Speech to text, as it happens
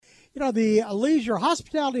The leisure,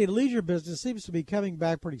 hospitality and leisure business seems to be coming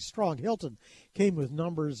back pretty strong. Hilton came with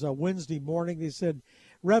numbers Wednesday morning. They said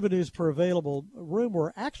revenues per available room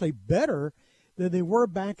were actually better than they were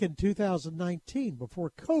back in 2019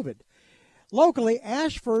 before COVID. Locally,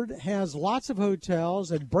 Ashford has lots of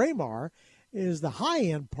hotels, and Braemar is the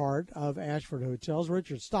high-end part of Ashford Hotels.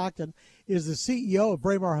 Richard Stockton is the CEO of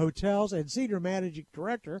Braemar Hotels and senior managing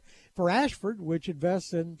director for Ashford, which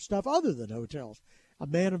invests in stuff other than hotels. A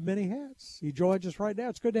man of many hats. He joins us right now.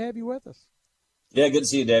 It's good to have you with us. Yeah, good to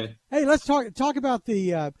see you, David. Hey, let's talk about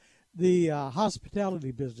the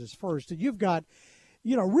hospitality business first. And you've got,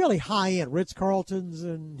 really high-end Ritz-Carltons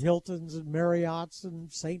and Hiltons and Marriotts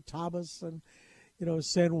and St. Thomas and,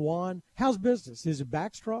 San Juan. How's business? Is it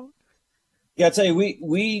back strong? Yeah, I'll tell you,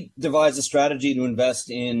 we devised a strategy to invest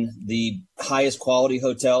in the highest quality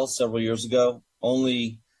hotels several years ago,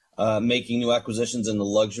 only making new acquisitions in the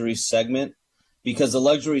luxury segment, because the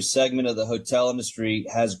luxury segment of the hotel industry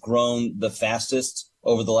has grown the fastest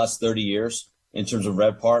over the last 30 years in terms of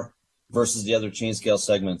RevPAR versus the other chain scale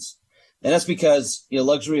segments. And that's because,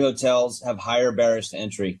 luxury hotels have higher barriers to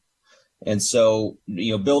entry. And so,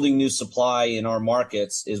 building new supply in our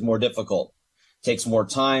markets is more difficult. Takes more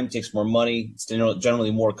time, takes more money. It's generally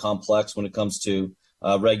more complex when it comes to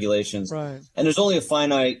regulations. Right. And there's only a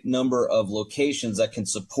finite number of locations that can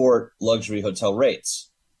support luxury hotel rates.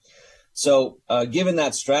 So given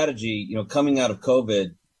that strategy, coming out of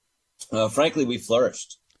COVID, frankly, we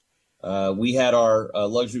flourished. We had our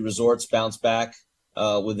luxury resorts bounce back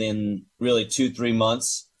within really 2-3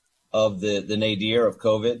 months of the nadir of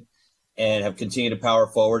COVID, and have continued to power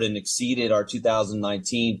forward and exceeded our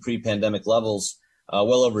 2019 pre-pandemic levels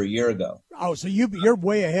well over a year ago. Oh, so you're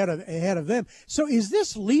way ahead of them. So is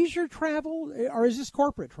this leisure travel or is this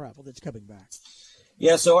corporate travel that's coming back?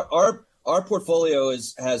 Yeah, so our portfolio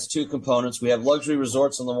has two components. We have luxury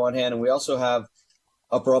resorts on the one hand, and we also have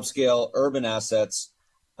upper upscale urban assets.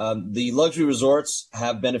 The luxury resorts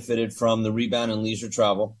have benefited from the rebound in leisure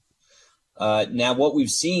travel. Now, what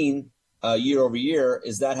we've seen year over year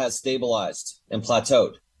is that has stabilized and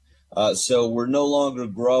plateaued. So we're no longer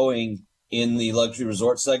growing in the luxury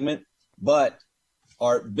resort segment, but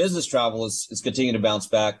our business travel is continuing to bounce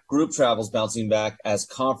back. Group travel is bouncing back as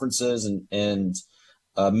conferences and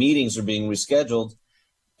meetings are being rescheduled.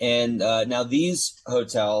 And now these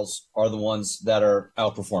hotels are the ones that are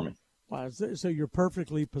outperforming. Wow, so you're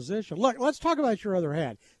perfectly positioned. Look, let's talk about your other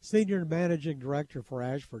hat, senior managing director for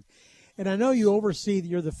Ashford. And I know you're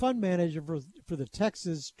the fund manager for the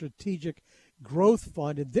Texas Strategic Growth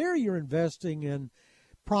Fund, and there you're investing in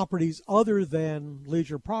properties other than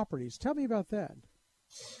leisure properties. Tell me about that.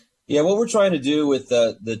 Yeah, what we're trying to do with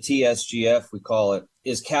the TSGF, we call it,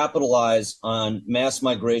 is capitalize on mass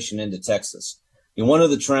migration into Texas. One of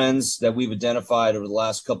the trends that we've identified over the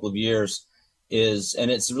last couple of years is,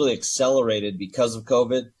 and it's really accelerated because of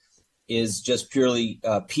COVID, is just purely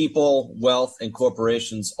people, wealth, and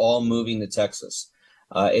corporations all moving to Texas.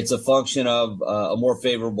 It's a function of a more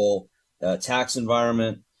favorable tax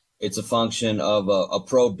environment. It's a function of a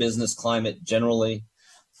pro-business climate generally,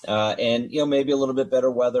 and maybe a little bit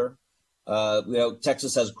better weather.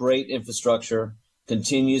 Texas has great infrastructure,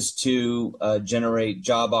 continues to generate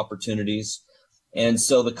job opportunities, and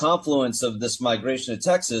so the confluence of this migration to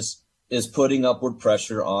Texas is putting upward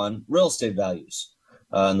pressure on real estate values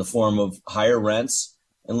in the form of higher rents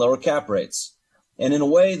and lower cap rates, and in a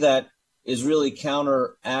way that is really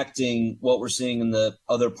counteracting what we're seeing in the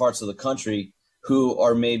other parts of the country, who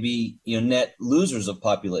are maybe net losers of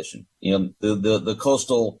population. The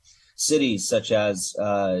coastal cities such as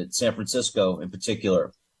San Francisco in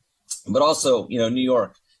particular, but also New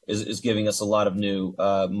York is giving us a lot of new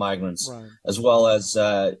migrants, right, as well as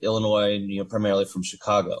Illinois, primarily from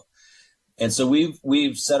Chicago. And so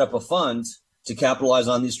we've set up a fund to capitalize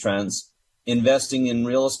on these trends, investing in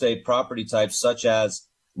real estate property types such as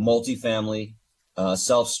multifamily,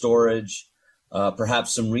 self-storage,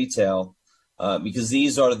 perhaps some retail, because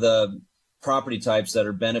these are the property types that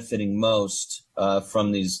are benefiting most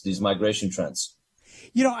from these migration trends.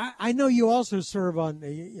 I know you also serve on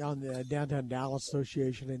the Downtown Dallas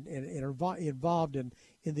Association and are involved in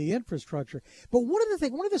the infrastructure. But one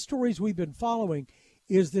of the stories we've been following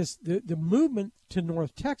is the movement to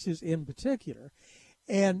North Texas in particular,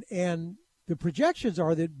 and the projections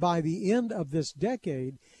are that by the end of this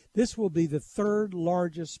decade, this will be the third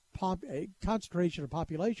largest concentration of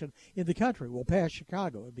population in the country. We'll pass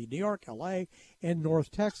Chicago. It'll be New York, L.A., and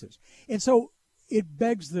North Texas. And so it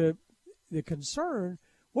begs the concern,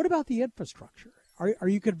 what about the infrastructure? Are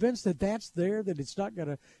you convinced that that's there, that it's not going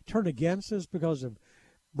to turn against us because of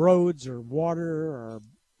roads or water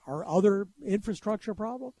or other infrastructure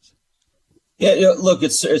problems? Yeah, look,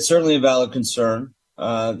 it's certainly a valid concern.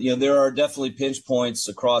 There are definitely pinch points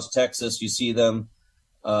across Texas. You see them,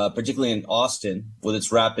 particularly in Austin, with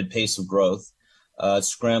its rapid pace of growth,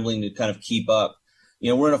 scrambling to kind of keep up.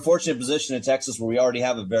 We're in a fortunate position in Texas where we already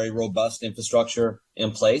have a very robust infrastructure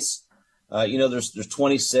in place. There's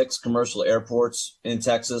 26 commercial airports in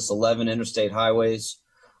Texas, 11 interstate highways,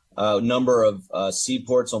 a number of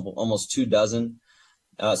seaports, almost 24.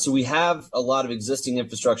 So we have a lot of existing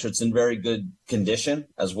infrastructure. It's in very good condition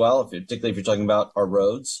as well, particularly if you're talking about our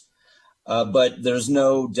roads. But there's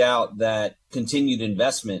no doubt that continued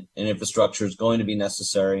investment in infrastructure is going to be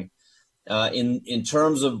necessary. In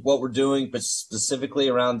terms of what we're doing, but specifically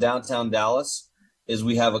around downtown Dallas, is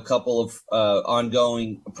we have a couple of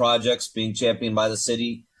ongoing projects being championed by the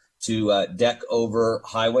city to deck over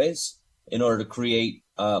highways in order to create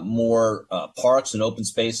more parks and open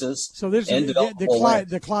spaces. So this is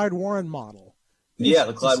the Clyde Warren model. Yeah,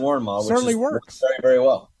 the Clyde Warren model certainly works very, very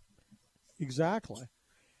well. Exactly.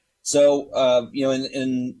 So,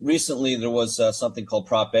 and recently there was something called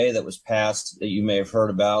Prop A that was passed that you may have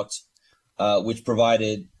heard about, which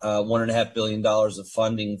provided $1.5 billion of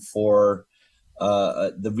funding for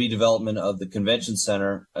the redevelopment of the convention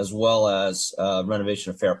center as well as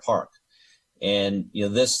renovation of Fair Park. And,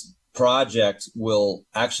 this project will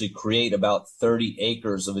actually create about 30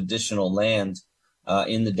 acres of additional land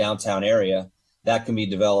in the downtown area that can be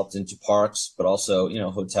developed into parks, but also,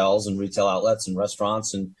 hotels and retail outlets and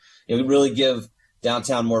restaurants, and it would really give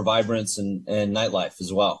downtown more vibrance and nightlife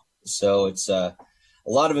as well. So it's a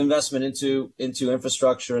lot of investment into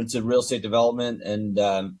infrastructure, into real estate development,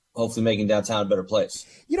 and hopefully making downtown a better place.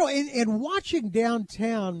 And watching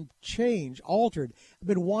downtown altered. I've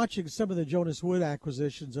been watching some of the Jonas Wood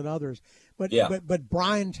acquisitions and others, but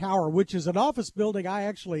Bryan Tower, which is an office building I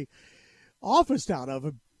actually officed out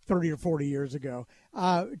of 30 or 40 years ago,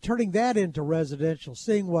 turning that into residential,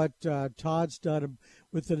 seeing what Todd's done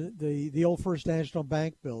with the old First National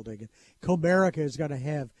Bank building. Comerica is going to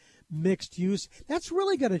have mixed use. That's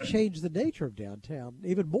really going to change the nature of downtown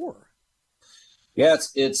even more. Yeah,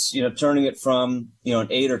 it's turning it from an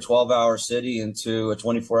 8 or 12-hour city into a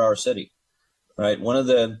 24-hour city, right? One of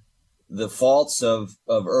the faults of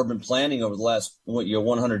urban planning over the last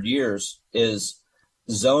 100 years is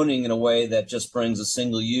zoning in a way that just brings a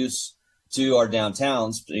single use to our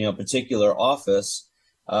downtowns, particular office,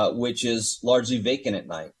 which is largely vacant at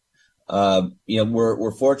night.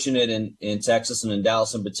 We're fortunate in Texas and in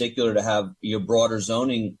Dallas in particular to have broader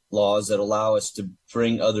zoning laws that allow us to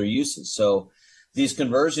bring other uses. So these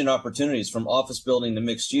conversion opportunities from office building to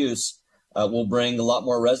mixed use will bring a lot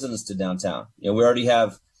more residents to downtown. We already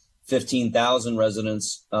have 15,000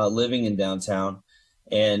 residents living in downtown.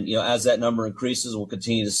 And, as that number increases, we'll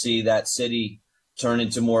continue to see that city turn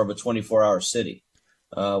into more of a 24-hour city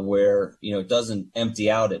where, it doesn't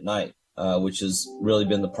empty out at night, which has really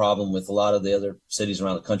been the problem with a lot of the other cities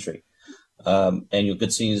around the country. And you'll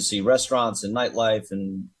continue to see restaurants and nightlife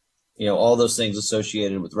and, all those things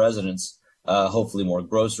associated with residents, hopefully more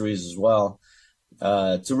groceries as well,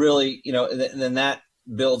 to really, then that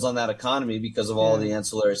builds on that economy because of all of the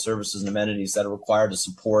ancillary services and amenities that are required to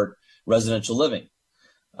support residential living.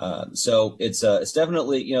 So it's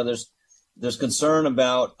definitely, there's concern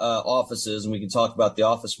about offices, and we can talk about the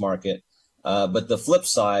office market. But the flip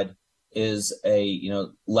side is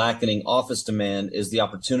lackening office demand is the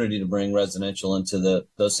opportunity to bring residential into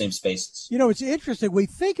those same spaces. It's interesting. We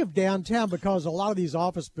think of downtown because a lot of these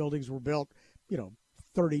office buildings were built,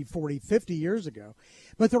 30, 40, 50 years ago.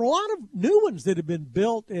 But there are a lot of new ones that have been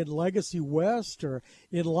built in Legacy West or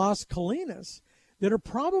in Las Colinas that are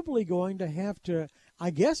probably going to have to, I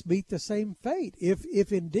guess, meet the same fate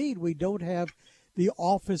if indeed we don't have the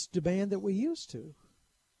office demand that we used to.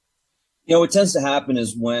 What tends to happen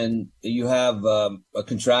is when you have a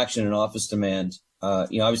contraction in office demand,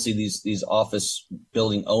 obviously these office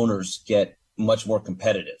building owners get much more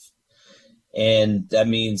competitive. And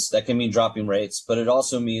that can mean dropping rates, but it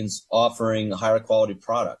also means offering a higher quality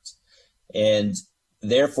product. And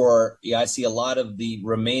therefore, I see a lot of the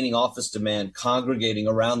remaining office demand congregating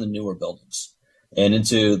around the newer buildings and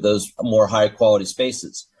into those more high quality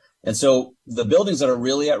spaces. And so the buildings that are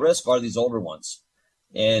really at risk are these older ones.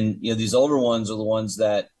 And, these older ones are the ones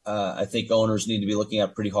that I think owners need to be looking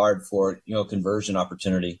at pretty hard for, conversion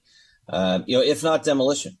opportunity, if not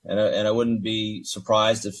demolition. And I wouldn't be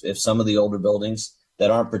surprised if some of the older buildings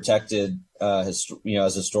that aren't protected, as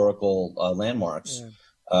historical landmarks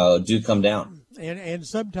do come down. And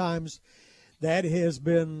sometimes that has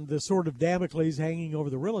been the sort of Damocles hanging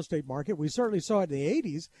over the real estate market. We certainly saw it in the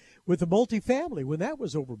 80s with the multifamily when that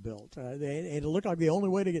was overbuilt. And it looked like the only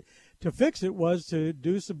way to fix it was to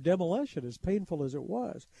do some demolition, as painful as it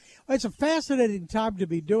was. It's a fascinating time to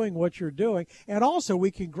be doing what you're doing. And also,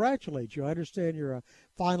 we congratulate you. I understand you're a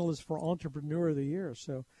finalist for Entrepreneur of the Year.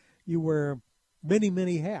 So you wear many,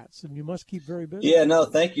 many hats, and you must keep very busy. Yeah, no,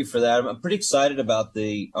 thank you for that. I'm pretty excited about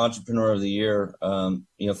the Entrepreneur of the Year,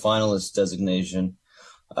 finalist designation.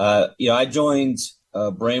 I joined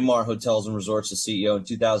Braemar Hotels and Resorts as CEO in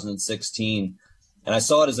 2016, and I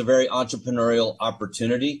saw it as a very entrepreneurial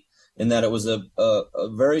opportunity in that it was a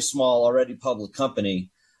very small, already public company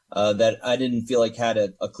that I didn't feel like had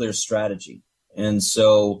a clear strategy. And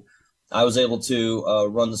so I was able to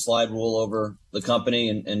run the slide rule over the company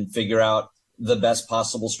and figure out the best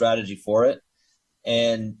possible strategy for it,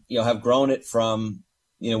 and have grown it from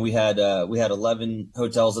we had 11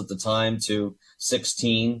 hotels at the time to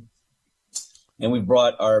 16, and we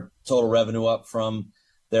brought our total revenue up from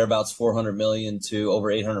thereabouts 400 million to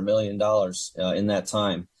over 800 million dollars in that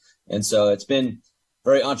time. And so it's been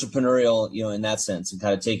very entrepreneurial in that sense, and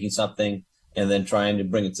kind of taking something and then trying to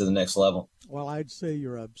bring it to the next level. Well, I'd say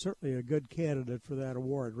you're certainly a good candidate for that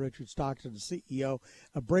award. Richard Stockton, CEO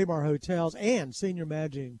of Braemar Hotels and Senior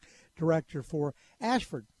Managing Director for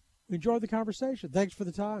Ashford. We enjoyed the conversation. Thanks for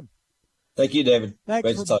the time. Thank you, David. Thanks.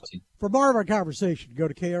 Great to talk to you. For more of our conversation, go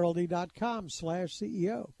to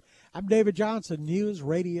krld.com/CEO. I'm David Johnson, News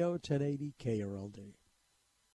Radio 1080 KRLD.